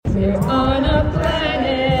We're on a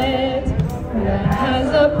planet that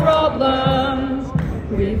has a problem.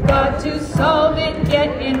 We've got to solve it,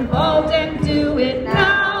 get involved and do it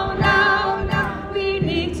now, now, now. We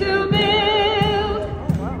need to build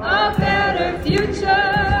a better future,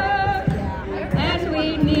 and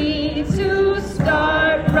we need to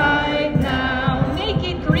start right now. Make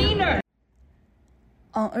it greener.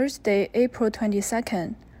 On Earth Day, April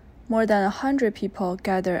 22nd, more than 100 people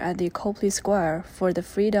gathered at the Copley Square for the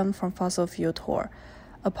Freedom from Fossil Fuel Tour,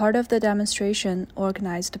 a part of the demonstration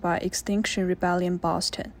organized by Extinction Rebellion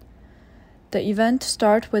Boston. The event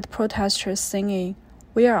started with protesters singing,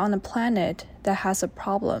 "We are on a planet that has a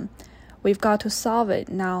problem. We've got to solve it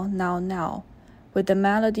now, now, now," with the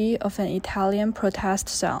melody of an Italian protest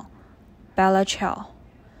song, Bella Ciao.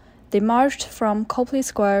 They marched from Copley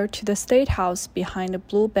Square to the State House behind a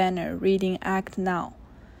blue banner reading "Act Now."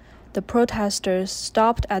 The protesters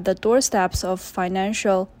stopped at the doorsteps of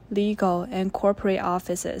financial, legal, and corporate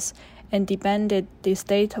offices and demanded the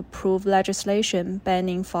state-approved legislation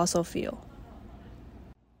banning fossil fuel.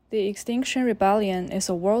 The Extinction Rebellion is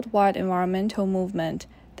a worldwide environmental movement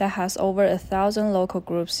that has over 1,000 local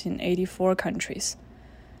groups in 84 countries.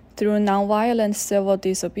 Through nonviolent civil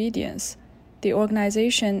disobedience, the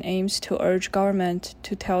organization aims to urge government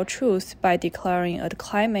to tell truth by declaring a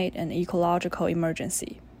climate and ecological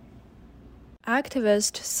emergency.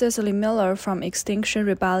 Activist Cicely Miller from Extinction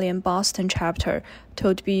Rebellion Boston chapter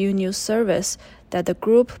told BU News Service that the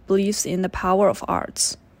group believes in the power of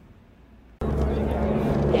arts.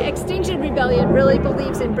 Extinction Rebellion really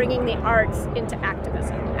believes in bringing the arts into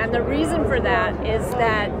activism. And the reason for that is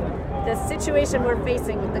that the situation we're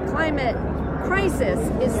facing with the climate crisis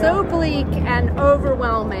is so bleak and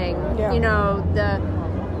overwhelming. You know, the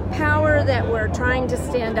power that we're trying to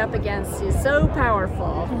stand up against is so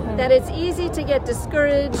powerful that it's easy to get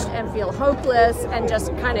discouraged and feel hopeless and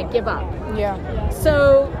just kind of give up.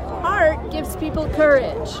 So art gives people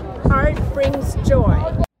courage. Art brings joy.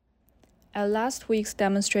 At last week's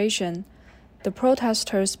demonstration, the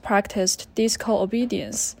protesters practiced disco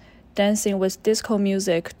obedience, dancing with disco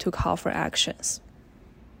music to call for actions.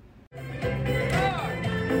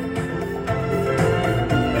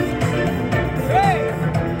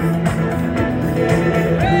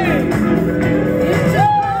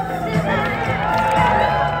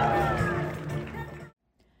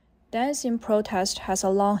 Dancing protest has a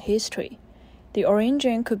long history. The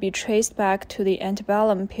origin could be traced back to the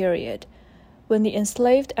antebellum period, when the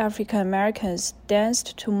enslaved African Americans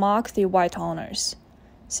danced to mock the white owners.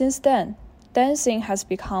 Since then, dancing has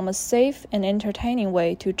become a safe and entertaining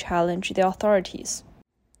way to challenge the authorities.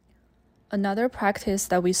 Another practice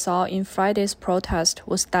that we saw in Friday's protest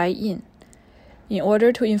was die-in. In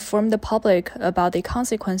order to inform the public about the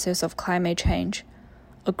consequences of climate change,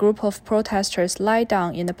 a group of protesters lie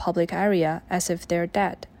down in the public area as if they're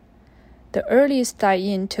dead. The earliest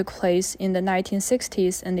die-in took place in the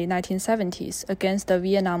 1960s and the 1970s against the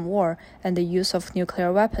Vietnam War and the use of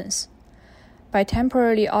nuclear weapons. By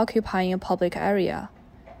temporarily occupying a public area,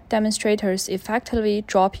 demonstrators effectively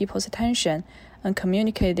draw people's attention and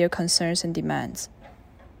communicate their concerns and demands.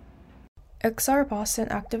 XR Boston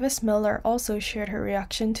activist Miller also shared her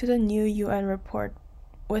reaction to the new UN report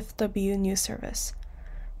with the BU News Service.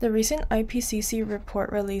 The recent IPCC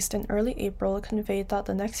report released in early April conveyed that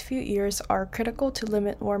the next few years are critical to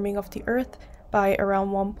limit warming of the Earth by around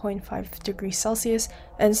 1.5 degrees Celsius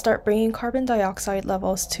and start bringing carbon dioxide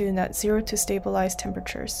levels to net zero to stabilize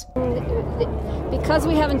temperatures. Because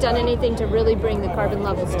we haven't done anything to really bring the carbon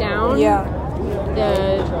levels down,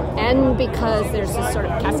 and because there's this sort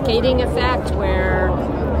of cascading effect where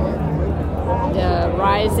the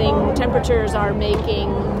rising temperatures are making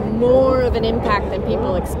more of an impact than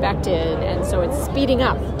people expected, and so it's speeding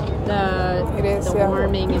up. The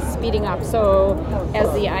warming is speeding up. So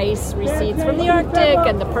as the ice recedes from the Arctic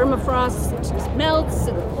and the permafrost melts,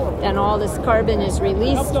 then all this carbon is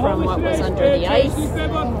released from what was under the ice,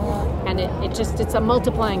 and it's a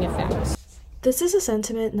multiplying effect. This is a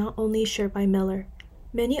sentiment not only shared by Miller.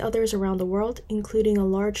 Many others around the world, including a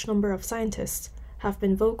large number of scientists, have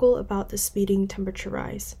been vocal about the speeding temperature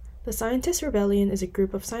rise. The Scientist Rebellion is a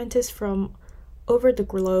group of scientists from over the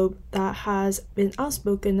globe that has been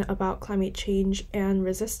outspoken about climate change and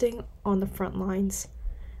resisting on the front lines.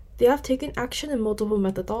 They have taken action in multiple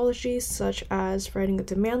methodologies, such as writing a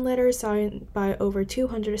demand letter signed by over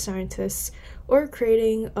 200 scientists or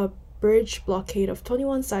creating a bridge blockade of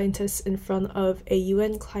 21 scientists in front of a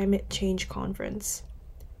UN climate change conference.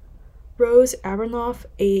 Rose Aronoff,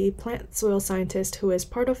 a plant soil scientist who is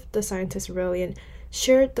part of the Scientist Rebellion,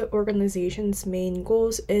 shared the organization's main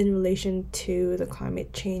goals in relation to the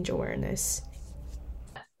climate change awareness.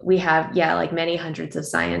 we have, like many hundreds of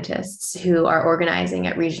scientists who are organizing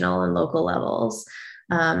at regional and local levels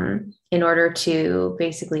in order to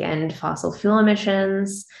basically end fossil fuel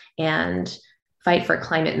emissions and fight for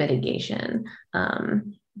climate mitigation.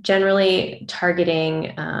 Generally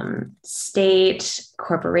targeting state,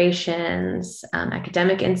 corporations,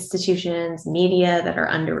 academic institutions, media that are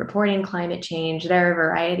underreporting climate change. There are a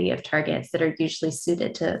variety of targets that are usually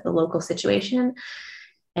suited to the local situation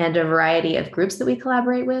and a variety of groups that we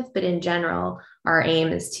collaborate with. But in general, our aim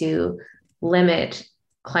is to limit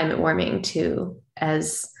climate warming to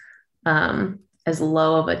as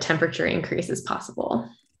low of a temperature increase as possible.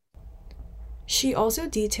 She also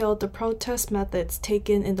detailed the protest methods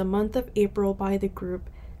taken in the month of April by the group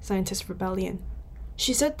Scientist Rebellion.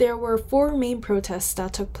 She said there were 4 main protests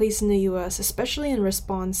that took place in the US, especially in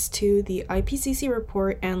response to the IPCC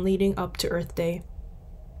report and leading up to Earth Day.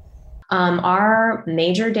 Our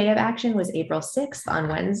major day of action was April 6th on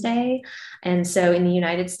Wednesday. And so in the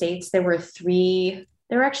United States, there were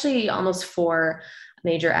actually almost 4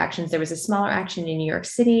 major actions. There was a smaller action in New York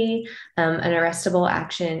City, an arrestable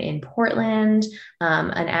action in Portland,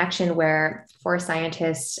 an action where 4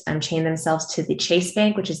 scientists chained themselves to the Chase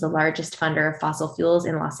Bank, which is the largest funder of fossil fuels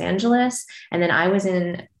in Los Angeles. And then I was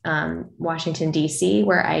in Washington, D.C.,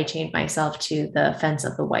 where I chained myself to the fence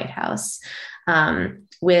of the White House.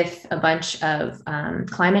 With a bunch of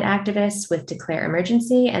climate activists with Declare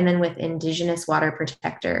Emergency, and then with indigenous water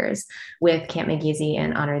protectors with Camp McGeezy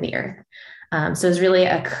and Honor the Earth. So it's really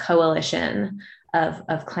a coalition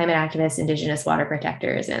of climate activists, indigenous water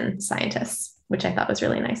protectors, and scientists, which I thought was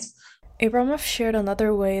really nice. Abramov shared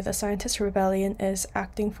another way the Scientist Rebellion is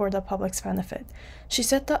acting for the public's benefit. She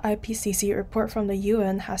said the IPCC report from the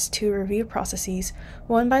UN has 2 review processes,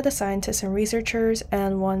 one by the scientists and researchers,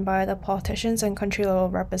 and one by the politicians and country-level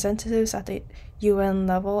representatives at the UN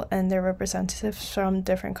level and their representatives from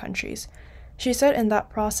different countries. She said in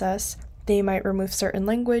that process, they might remove certain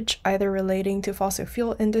language, either relating to fossil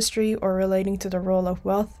fuel industry or relating to the role of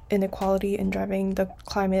wealth inequality in driving the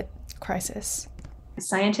climate crisis.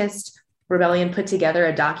 Scientist Rebellion put together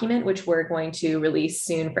a document, which we're going to release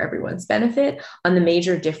soon for everyone's benefit, on the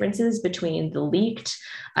major differences between the leaked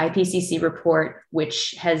IPCC report,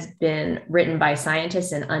 which has been written by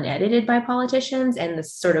scientists and unedited by politicians, and the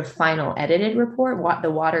sort of final edited report, the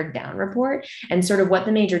watered down report, and sort of what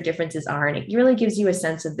the major differences are. And it really gives you a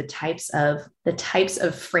sense of the types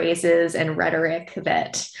of phrases and rhetoric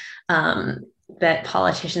that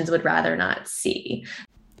politicians would rather not see.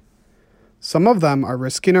 Some of them are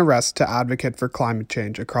risking arrest to advocate for climate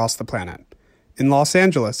change across the planet. In Los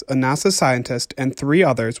Angeles, a NASA scientist and 3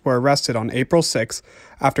 others were arrested on April 6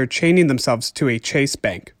 after chaining themselves to a Chase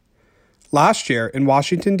Bank. Last year, in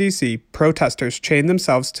Washington, D.C., protesters chained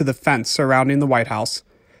themselves to the fence surrounding the White House.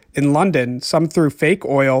 In London, some threw fake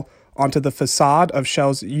oil onto the facade of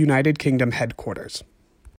Shell's United Kingdom headquarters.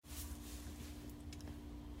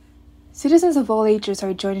 Citizens of all ages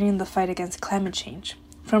are joining in the fight against climate change.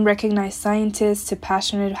 From recognized scientists to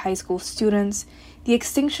passionate high school students, the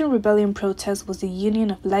Extinction Rebellion protest was a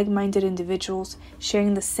union of like-minded individuals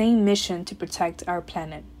sharing the same mission to protect our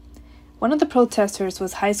planet. One of the protesters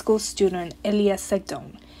was high school student Elia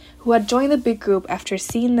Segdon, who had joined the big group after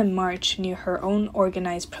seeing them march near her own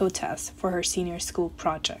organized protest for her senior school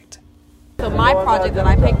project. So my project that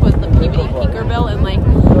I picked was the Peabody Peaker Bill, and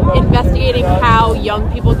investigating how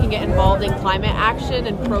young people can get involved in climate action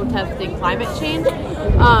and protesting climate change.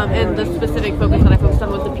 And the specific focus that I focused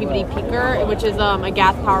on was the Peabody Peaker, which is a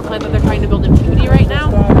gas power plant that they're trying to build in Peabody right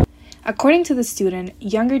now. According to the student,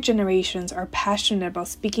 younger generations are passionate about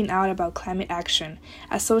speaking out about climate action,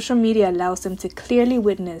 as social media allows them to clearly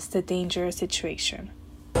witness the dangerous situation.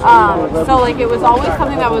 So it was always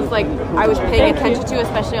something that was I was paying attention to,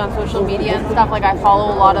 especially on social media and stuff. I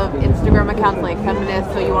follow a lot of Instagram accounts like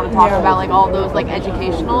Feminist, So You Want to Talk About, all those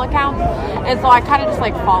educational accounts, and so I kind of just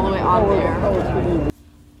follow it on there.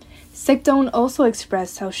 Segdon also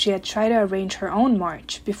expressed how she had tried to arrange her own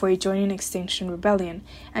march before joining Extinction Rebellion,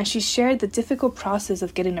 and she shared the difficult process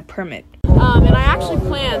of getting a permit. And I actually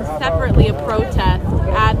planned separately a protest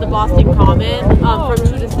at the Boston Common from 2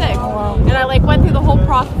 to 6. And I went through the whole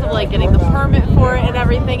process of getting the permit for it and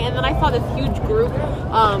everything. And then I saw this huge group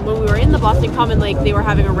when we were in the Boston Common, they were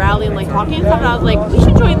having a rally and talking and stuff. And I was like, we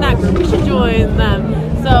should join that group. We should join them.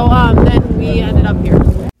 So then we ended up here.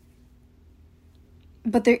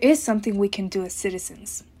 But there is something we can do as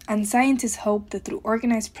citizens. And scientists hope that through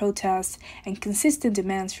organized protests and consistent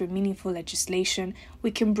demands for meaningful legislation,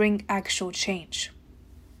 we can bring actual change.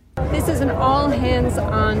 This is an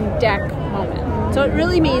all-hands-on-deck moment. So it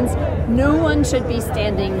really means no one should be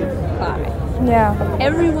standing by. Yeah.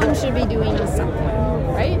 Everyone should be doing something,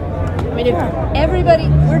 right? mean, if everybody,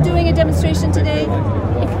 we're doing a demonstration today,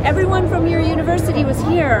 if everyone from your university was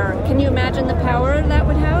here, can you imagine the power that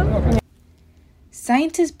would have?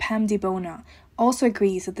 Scientist Pam DiBona also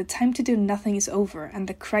agrees that the time to do nothing is over and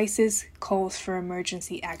the crisis calls for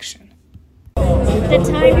emergency action. The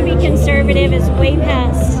time to be conservative is way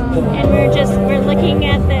past, and we're looking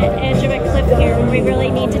at the edge of a cliff here where we really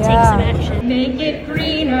need to take some action. Make it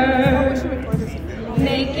greener,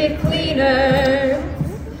 make it cleaner,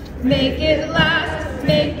 make it last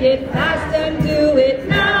and do